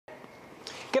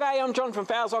G'day, I'm John from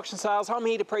Fowles Auctions and Sales. I'm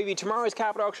here to preview tomorrow's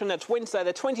carpet auction. That's Wednesday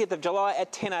the 20th of July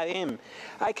at 10 a.m.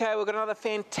 Okay, we've got another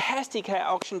fantastic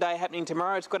auction day happening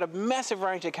tomorrow. It's got a massive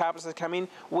range of carpets that come in.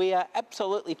 We are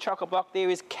absolutely chock-a-block. There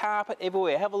is carpet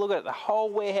everywhere. Have a look at it. The whole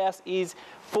warehouse is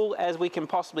full as we can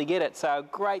possibly get it. So a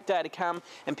great day to come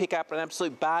and pick up an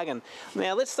absolute bargain.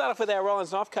 Now let's start off with our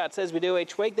rollins and off cuts as we do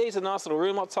each week. These are nice little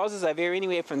room lot sizes. They vary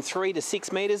anywhere from 3 to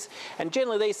 6 metres, and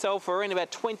generally these sell for around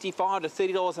about $25 to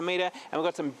 $30 a metre. And we've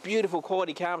got some beautiful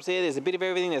quality carpets there. There's a bit of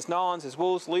everything. There's nylons, there's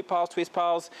wools, loop piles, twist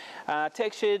piles,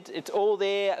 textured. It's all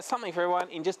there. Something for everyone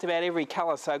in just about every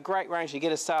colour. So great range to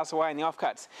get us started away in the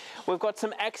offcuts. We've got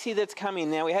some Axi that's come in.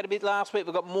 Now we had a bit last week.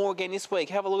 We've got more again this week.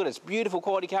 Have a look at it. It's beautiful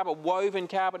quality carpet, woven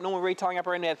carpet, normally retailing up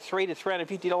around about $300 to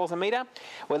 $350 a metre.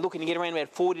 We're looking to get around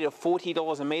about $40 to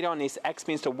 $40 a metre on this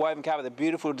Axminster woven carpet. The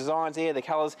beautiful designs there, the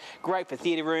colours, great for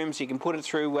theatre rooms. You can put it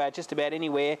through just about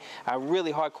anywhere.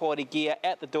 Really high quality gear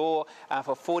at the door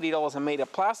for $40 a metre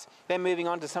plus. Then moving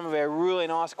on to some of our really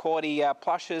nice quality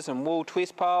plushes and wool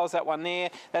twist piles. That one there,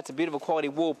 that's a beautiful quality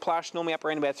wool plush, normally up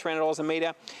around about $300 a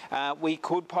metre. We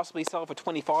could possibly sell it for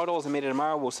 $25 a metre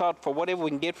tomorrow. We'll sell it for whatever we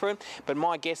can get for it, but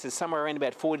my guess is somewhere around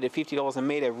about $40 to $50 a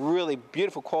metre. Really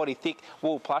beautiful quality thick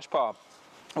wool plush pile.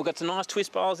 We've got some nice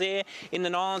twist piles there in the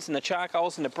nylons and the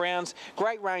charcoals and the browns.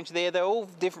 Great range there. They're all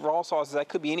different roll sizes. They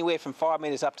could be anywhere from 5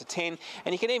 metres up to 10.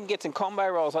 And you can even get some combo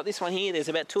rolls like this one here. There's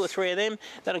about 2 or 3 of them.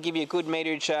 That'll give you a good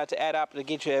meterage to add up to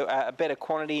get you a better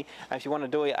quantity if you want to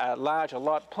do a larger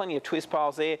lot. Plenty of twist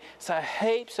piles there. So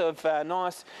heaps of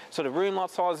nice sort of room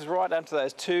lot sizes right up to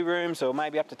those 2 rooms or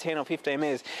maybe up to 10 or 15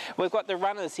 metres. We've got the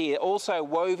runners here. Also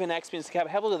woven Axminster carpet.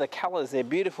 Have a look at the colours. They're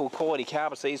beautiful quality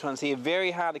carpets. These ones here.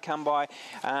 Very hard to come by.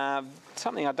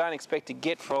 Something I don't expect to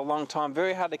get for a long time.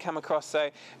 Very hard to come across,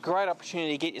 so great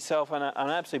opportunity to get yourself an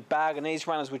absolute bargain. These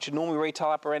runners, which would normally retail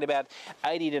up around about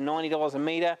 $80 to $90 a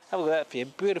metre. Have a look at that for your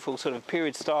beautiful sort of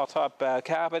period style type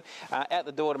carpet. Out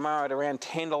the door tomorrow at around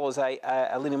 $10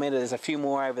 a linear metre. There's a few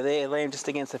more over there, laying just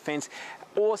against the fence.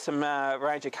 Awesome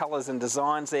range of colours and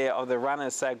designs there of the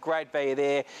runners, so great value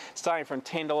there, starting from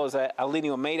 $10 a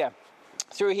linear metre.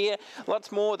 Through here, lots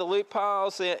more of the loop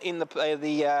piles in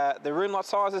the room lot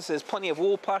sizes. There's plenty of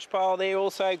wool plush pile there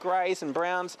also, greys and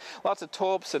browns. Lots of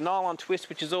taups, a nylon twist,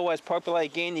 which is always popular.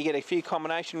 Again, you get a few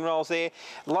combination rolls there.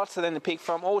 Lots of them to pick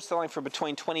from, all selling for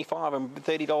between $25 and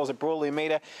 $30 a broadleaf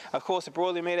metre. Of course, a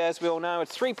broadleaf metre, as we all know,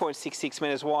 it's 3.66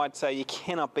 metres wide, so you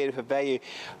cannot beat it for value.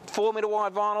 4 metre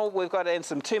wide vinyl, we've got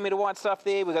some 2 metre wide stuff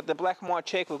there. We've got the black and white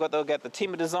check, we've got the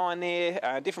timber design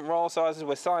there, different roll sizes.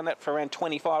 We're selling that for around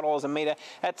 $25 a metre.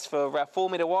 That's for 4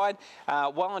 metre wide,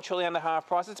 well and truly under half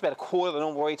price. It's about a quarter of the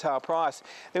normal retail price.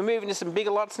 Then we're moving to some bigger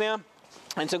lots now.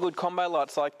 And some good combo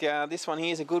lots, like this one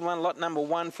here is a good one. Lot number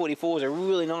 144 is a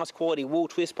really nice quality wool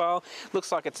twist pile.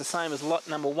 Looks like it's the same as lot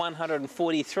number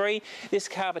 143. This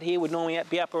carpet here would normally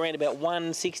be up around about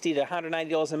 $160 to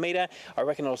 $180 a metre. I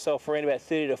reckon it'll sell for around about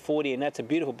 $30 to $40, and that's a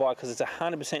beautiful buy because it's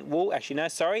 100% wool. Actually, no,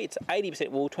 sorry, it's 80%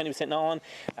 wool, 20% nylon,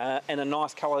 and a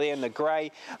nice colour there in the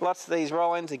grey. Lots of these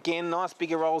roll-ins, again, nice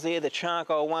bigger rolls there. The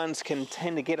charcoal ones can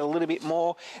tend to get a little bit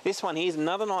more. This one here is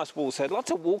another nice wool, so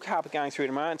lots of wool carpet going through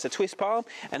tomorrow. It's a twist pile.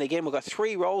 And again, we've got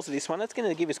 3 rolls of this one. That's going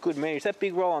to give us good meterage. That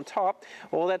big roll on top,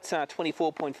 well, that's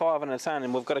 24.5 on its own,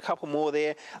 and we've got a couple more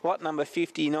there. Lot number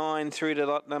 59 through to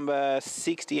lot number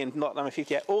 60 and lot number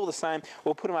 58, all the same.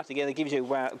 We'll put them up together, gives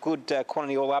you good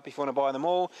quantity all up if you want to buy them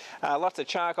all. Lots of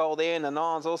charcoal there and the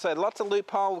nylons also. Lots of loop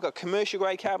pile. We've got commercial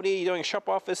grade carpet here. You're doing a shop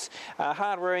office,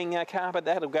 hard-wearing carpet.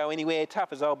 That'll go anywhere.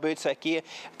 Tough as old boots, that gear.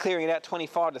 Clearing it out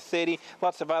 25 to 30.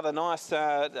 Lots of other nice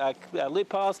loop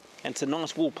piles and some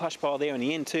nice wool plush pile there in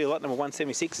the end too. Lot number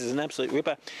 176 is an absolute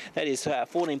ripper. That is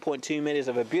 14.2 metres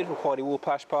of a beautiful quality wool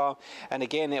plush pile. And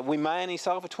again, we may only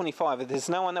sell it for 25. If there's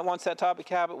no one that wants that type of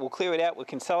carpet, we'll clear it out, we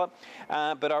can sell it.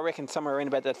 But I reckon somewhere around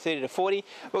about that 30 to 40.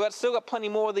 We've still got plenty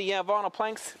more of the vinyl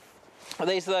planks.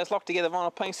 These are those locked together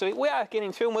vinyl planks, so we are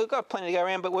getting through them. We've got plenty to go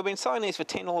around, but we've been selling these for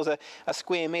 $10 a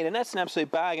square metre, and that's an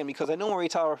absolute bargain because they normally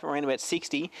retail for around about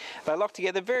 $60. They lock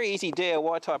together, very easy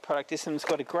DIY type product. This one's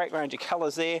got a great range of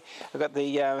colours there. We've got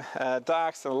the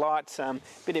darks, the lights,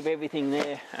 bit of everything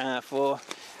there for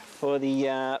the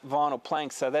vinyl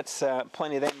planks, so that's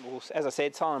plenty of them. We'll, as I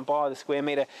said, sell and buy the square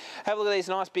metre. Have a look at these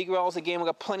nice big rolls again. We've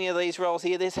got plenty of these rolls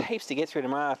here. There's heaps to get through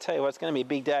tomorrow. I tell you what, it's going to be a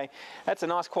big day. That's a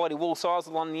nice quality wool size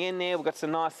along the end there. We've got some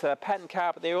nice pattern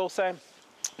carpet there also.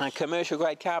 commercial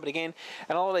grade carpet again,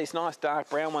 and all these nice dark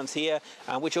brown ones here,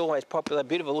 which are always popular.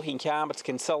 Beautiful looking carpets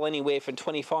can sell anywhere from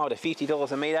 $25 to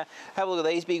 $50 a metre. Have a look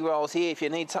at these big rolls here if you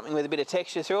need something with a bit of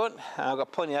texture through it. I've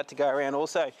got plenty of that to go around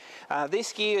also.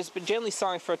 This gear has been generally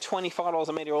selling for $25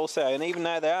 a metre also, and even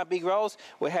though they are big rolls,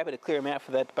 we're happy to clear them out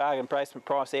for that bargain placement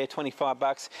price there, 25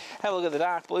 bucks. Have a look at the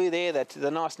dark blue there,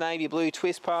 the nice navy blue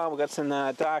twist pile. We've got some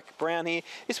dark brown here.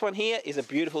 This one here is a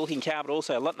beautiful looking carpet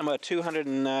also, lot number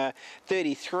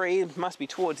 233. It must be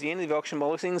towards the end of the auction by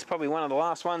looks things, probably one of the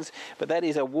last ones, but that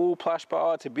is a wool plush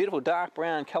pile. It's a beautiful dark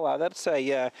brown colour. That's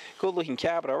a good looking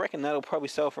carpet. I reckon that'll probably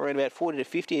sell for around about 40 to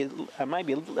 50,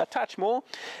 maybe a touch more,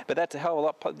 but that's a hell of a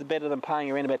lot better than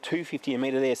paying around about $2.50 a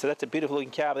metre there. So that's a beautiful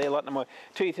looking carpet there, lot number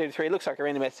 233. Looks like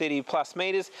around about 30 plus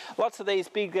metres. Lots of these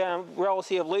big rolls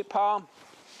here of loop pile.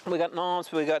 We've got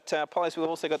knives, we've got polys, we've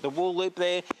also got the wool loop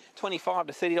there, $25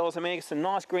 to $30 a metre. Some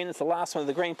nice green, that's the last one of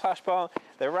the green plush pile.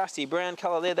 The rusty brown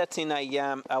colour there, that's in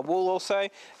a wool also.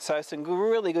 So some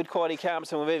really good quality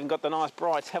carpets, and we've even got the nice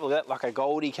brights. Have a look at that, like a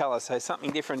goldy colour, so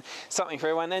something different, something for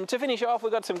everyone. And to finish off,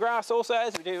 we've got some grass also,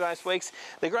 as we do most weeks.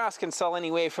 The grass can sell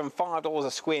anywhere from $5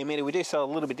 a square metre. We do sell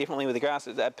a little bit differently with the grass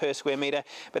per square metre,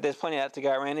 but there's plenty of that to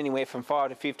go around, anywhere from 5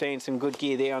 to 15, some good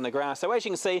gear there on the grass. So as you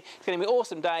can see, it's going to be an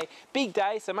awesome day, big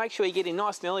day, so make sure you get in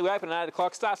nice and early. We open at 8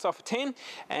 o'clock, starts off at 10,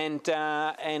 and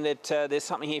there's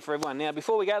something here for everyone. Now,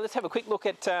 before we go, let's have a quick look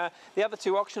at the other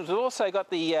two auctions. We've also got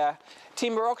the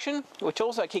timber auction, which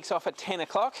also kicks off at 10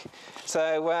 o'clock.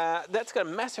 So that's got a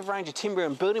massive range of timber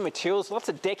and building materials, lots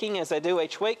of decking as they do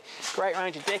each week. Great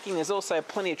range of decking. There's also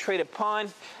plenty of treated pine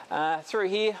through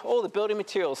here, all the building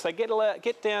materials. So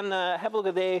get down, have a look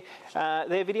at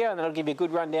their video, and that'll give you a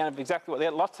good rundown of exactly what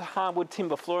they're. Lots of hardwood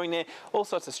timber flooring there, all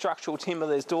sorts of structural timber.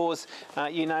 There's doors,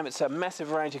 you name it. So a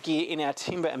massive range of gear in our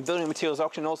timber and building materials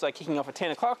auction, also kicking off at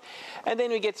 10 o'clock. And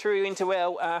then we get through into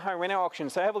our home reno auction.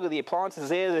 So have a look at the appliances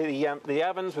there, the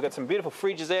ovens. We've got some beautiful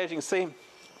fridges there, as you can see.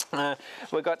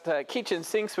 We've got kitchen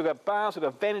sinks, we've got bars, we've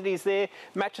got vanities there,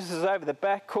 mattresses over the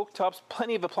back, cooktops,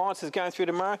 plenty of appliances going through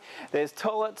tomorrow. There's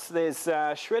toilets, there's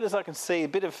shredders, I can see a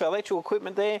bit of electrical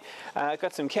equipment there,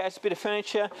 got some couches, a bit of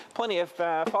furniture, plenty of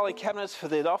filing cabinets for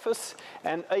the office,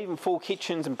 and even full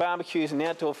kitchens and barbecues and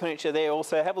outdoor furniture there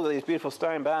also. Have a look at these beautiful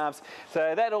stone barbs.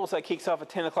 So that also kicks off at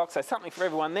 10 o'clock, so something for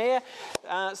everyone there.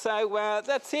 So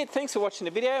that's it. Thanks for watching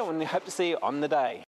the video, and we hope to see you on the day.